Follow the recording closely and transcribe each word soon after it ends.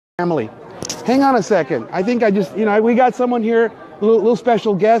family. Hang on a second. I think I just, we got someone here, little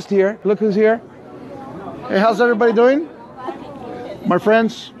special guest here. Look who's here. Hey, how's everybody doing? My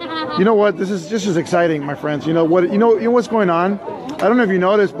friends, you know what? This is exciting, my friends. You know what's going on? I don't know if you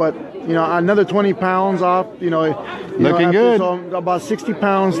noticed, but another 20 pounds off. Looking good. So about 60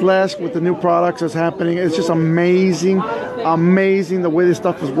 pounds less with the new products that's happening. It's just amazing the way this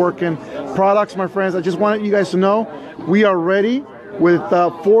stuff is working. Products, my friends. I just wanted you guys to know we are ready with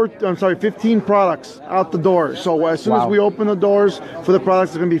 15 products out the door. So as soon as we open the doors for the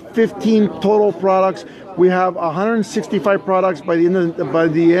products, there's going to be 15 total products. We have 165 products by the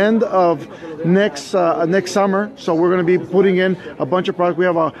end of next summer. So we're going to be putting in a bunch of products. We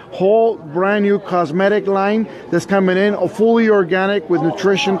have a whole brand new cosmetic line that's coming in, fully organic with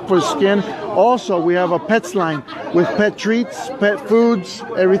nutrition for skin. Also, we have a pets line with pet treats, pet foods,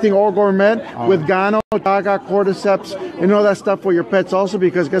 everything all gourmet with Gano, Chaga, cordyceps, and all that stuff for your pets also,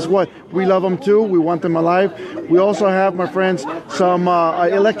 because guess what? We love them too. We want them alive. We also have, my friends, some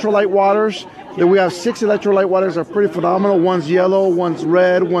electrolyte waters. We have 6 electrolyte waters that are pretty phenomenal. One's yellow, one's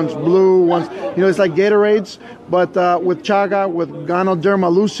red, one's blue, one's, it's like Gatorades, but with Chaga, with Ganoderma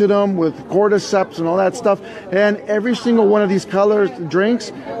lucidum, with cordyceps and all that stuff. And every single one of these colors,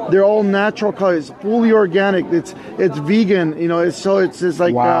 drinks, they're all natural colors, fully organic. It's vegan, it's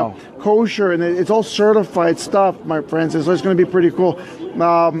like kosher, and it's all certified stuff, my friends. And so it's going to be pretty cool.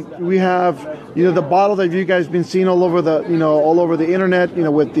 We have, the bottle that you guys been seeing all over the, all over the internet,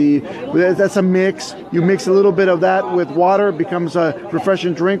 that's a mix. You mix a little bit of that with water, it becomes a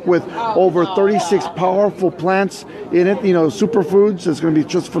refreshing drink with over 36 powerful plants in it, superfoods. It's going to be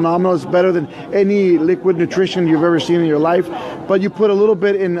just phenomenal. It's better than any liquid nutrition you've ever seen in your life. But you put a little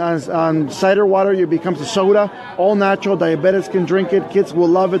bit in on cider water, it becomes a soda, all natural. Diabetics can drink it. Kids will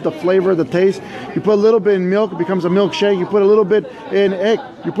love it, the flavor, the taste. You put a little bit in milk, it becomes a milkshake. You put a little bit in egg.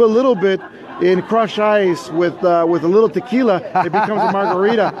 You put a little bit in crushed ice with a little tequila, it becomes a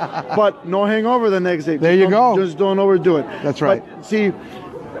margarita. But no hangover the next day. There you go. Just don't overdo it. That's right. But see,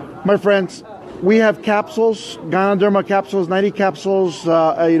 my friends, we have capsules, Ganoderma capsules, 90 capsules,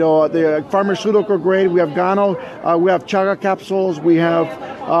 the pharmaceutical grade. We have Gano, we have Chaga capsules, we have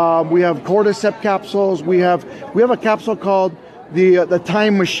cordyceps capsules. We have a capsule called the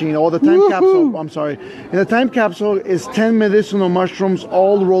time machine, or the time capsule, I'm sorry. And the time capsule is 10 medicinal mushrooms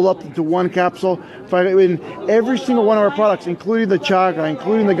all rolled up into one capsule. In every single one of our products, including the Chaga,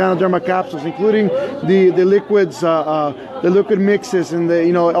 including the Ganoderma capsules, including the liquids, the liquid mixes, and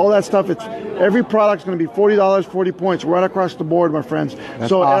all that stuff. Every product's going to be $40, 40 points, right across the board, my friends.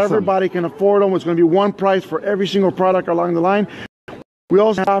 That's awesome. Everybody can afford them. It's going to be one price for every single product along the line. We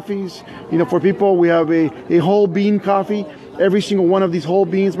also have coffees, for people. We have a whole bean coffee. Every single one of these whole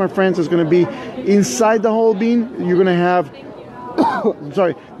beans, my friends, is going to be inside the whole bean. You're going to have,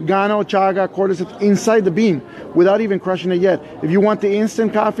 Gano, Chaga, cordyceps inside the bean without even crushing it yet. If you want the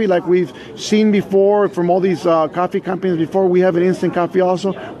instant coffee like we've seen before from all these coffee companies before, we have an instant coffee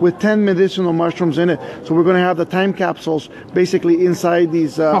also with 10 medicinal mushrooms in it. So we're going to have the time capsules basically inside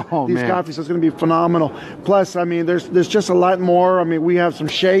these coffees. So it's going to be phenomenal. Plus, there's just a lot more. We have some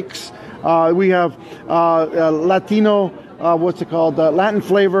shakes. We have Latino. What's it called? Latin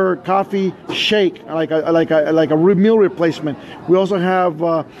flavor coffee shake, like a meal replacement. We also have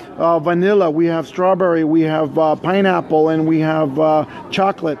vanilla. We have strawberry. We have pineapple, and we have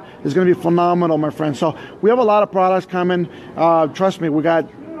chocolate. It's going to be phenomenal, my friends. So we have a lot of products coming. Trust me, we got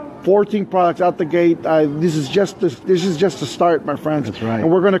 14 products out the gate. This is just the start, my friends. That's right. And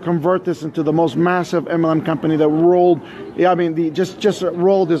we're going to convert this into the most massive MLM company that just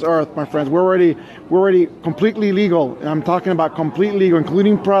rolled this earth, my friends. We're already completely legal. And I'm talking about completely legal,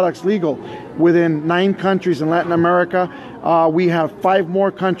 including products legal within 9 countries in Latin America. We have 5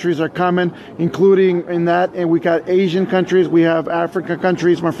 more countries are coming, including in that, and we got Asian countries, we have African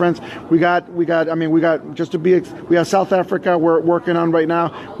countries, my friends. We have South Africa we're working on right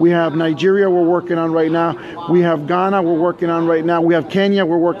now. We have Nigeria we're working on right now. We have Ghana we're working on right now. We have Kenya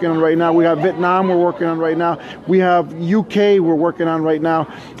we're working on right now. We have Vietnam we're working on right now. We have UK we're working on right now.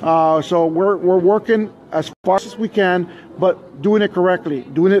 So we're working as fast as we can, but doing it correctly,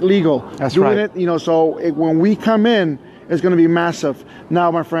 doing it legal. That's right. Doing it, so when we come in, it's going to be massive. Now,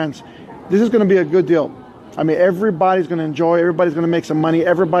 my friends, this is going to be a good deal. Everybody's going to enjoy. Everybody's going to make some money.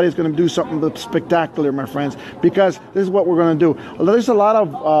 Everybody's going to do something spectacular, my friends, because this is what we're going to do. There's a lot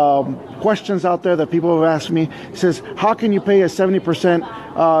of questions out there that people have asked me. It says, how can you pay a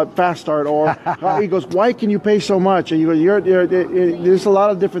 70% fast start? Or he goes, why can you pay so much? And you go, there's a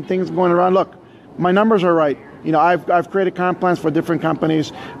lot of different things going around. Look, my numbers are right. You know, I've created comp plans for different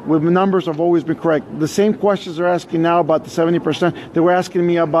companies. With numbers have always been correct. The same questions they're asking now about the 70%, they were asking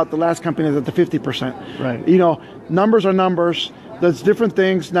me about the last company at the 50%. Right. You know, numbers are numbers. There's different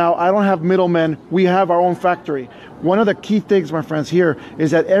things. Now, I don't have middlemen. We have our own factory. One of the key things, my friends, here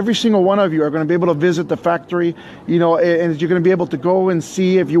is that every single one of you are going to be able to visit the factory, you know, and you're going to be able to go and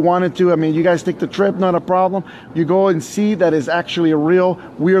see if you wanted to. I mean, you guys take the trip, not a problem. You go and see that is actually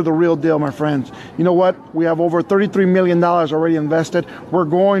we are the real deal, my friends. You know what? We have over $33 million already invested. We're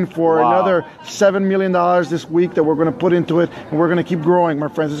going for another $7 million this week that we're going to put into it, and we're going to keep growing, my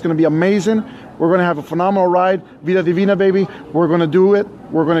friends. It's going to be amazing. We're going to have a phenomenal ride. Vida Divina, baby. We're going to do it.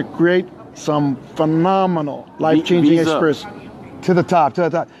 We're going to create some phenomenal life-changing experience. To the top.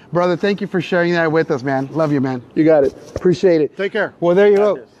 Brother, thank you for sharing that with us, man. Love you, man. You got it. Appreciate it. Take care. Well, there you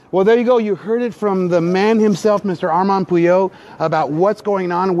go. Well, there you go. You heard it from the man himself, Mr. Armand Puyolt, about what's going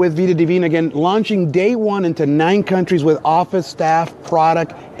on with Vida Divina. Again, launching day one into 9 countries with office, staff,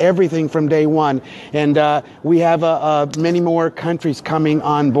 product, everything from day one. And we have many more countries coming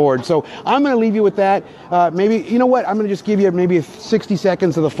on board. So I'm going to leave you with that. Maybe, you know what? I'm going to just give you maybe 60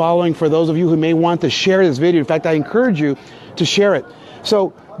 seconds of the following for those of you who may want to share this video. In fact, I encourage you to share it.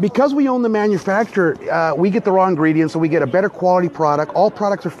 So because we own the manufacturer, we get the raw ingredients, so we get a better quality product. All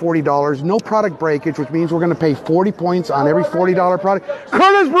products are $40. No product breakage, which means we're going to pay 40 points on every $40 product.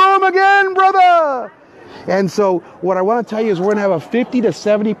 Curtis Broom again, brother! And so what I want to tell you is we're going to have a 50 to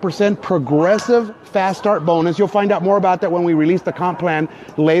 70% progressive fast start bonus. You'll find out more about that when we release the comp plan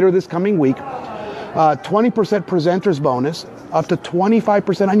later this coming week. 20% presenters bonus, up to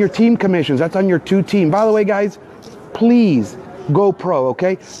 25% on your team commissions. That's on your 2 team. By the way, guys, please go pro,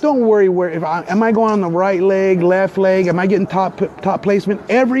 okay? Don't worry am I going on the right leg, left leg? Am I getting top placement?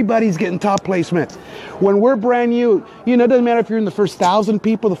 Everybody's getting top placement. When we're brand new, you know, it doesn't matter if you're in the first 1,000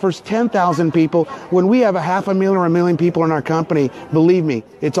 people, the first 10,000 people. When we have 500,000 or 1 million people in our company, believe me,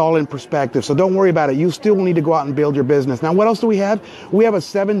 it's all in perspective. So don't worry about it. You still need to go out and build your business. Now, what else do we have? We have a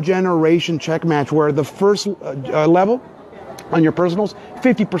 7-generation check match where the first level on your personals,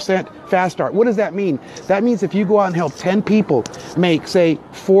 50% fast start. What does that mean? That means if you go out and help 10 people make, say,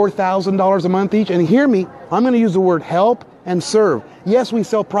 $4,000 a month each, and hear me, I'm going to use the word help and serve. Yes, we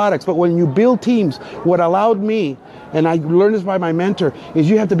sell products, but when you build teams, what allowed me, and I learned this by my mentor, is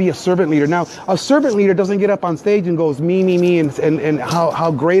you have to be a servant leader. Now, a servant leader doesn't get up on stage and goes, me, and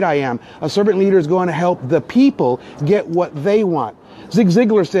how great I am. A servant leader is going to help the people get what they want. Zig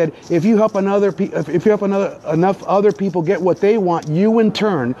Ziglar said, if you help enough other people get what they want, you in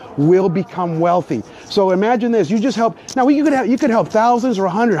turn will become wealthy. So imagine this: you just help. Now you could help thousands or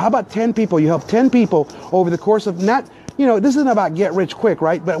 100. How about 10 people? You help 10 people over the course of this isn't about get rich quick,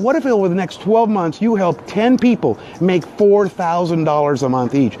 right? But what if over the next 12 months you help 10 people make $4,000 a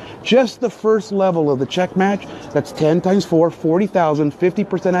month each? Just the first level of the check match, that's 10 times 4, 40,000,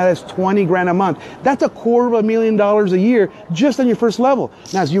 50% of that is 20 grand a month. That's $250,000 a year just on your first level.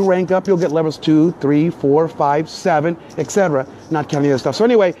 Now, as you rank up, you'll get levels 2, 3, 4, 5, 7, etc. Not counting other stuff. So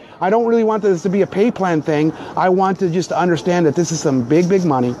anyway, I don't really want this to be a pay plan thing. I want to just understand that this is some big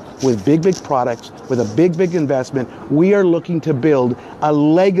money with big products, with a big investment. We are looking to build a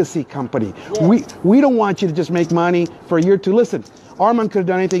legacy company. We don't want you to just make money for a year or two. Listen, Armand could have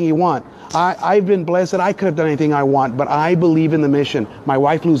done anything he want. I've been blessed that I could have done anything I want, but I believe in the mission. My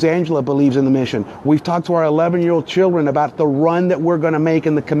wife, Luz Angela, believes in the mission. We've talked to our 11-year-old children about the run that we're going to make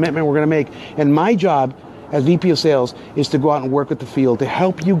and the commitment we're going to make. And my job as VP of Sales is to go out and work with the field to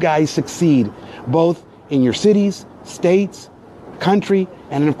help you guys succeed, both in your cities, states, country,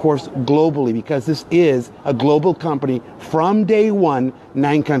 and of course globally, because this is a global company from day one,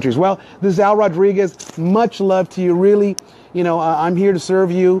 9 countries. Well, this is Al Rodriguez. Much love to you. Really, I'm here to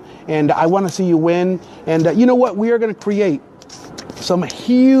serve you, and I want to see you win. And you know what? We are going to create some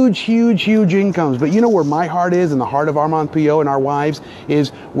huge incomes. But you know where my heart is, and the heart of Armand Puyolt and our wives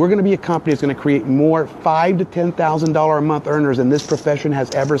is, we're going to be a company that's going to create more $5,000 to $10,000 a month earners than this profession has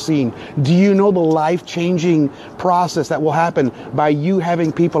ever seen. Do you know the life-changing process that will happen by you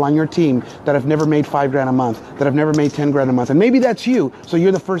having people on your team that have never made $5 grand a month, that have never made 10 grand a month? And maybe that's you, so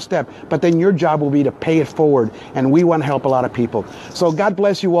you're the first step, but then your job will be to pay it forward, and we want to help a lot of people. So God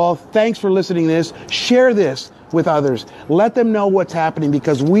bless you all. Thanks for listening to this. Share this with others. Let them know what's happening,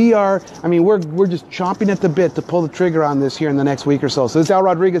 because we're just chomping at the bit to pull the trigger on this here in the next week or so. So this is Al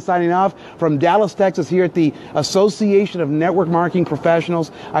Rodriguez signing off from Dallas, Texas, here at the Association of Network Marketing Professionals.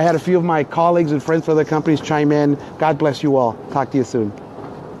 I had a few of my colleagues and friends from other companies chime in. God bless you all. Talk to you soon.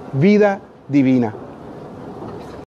 Vida Divina.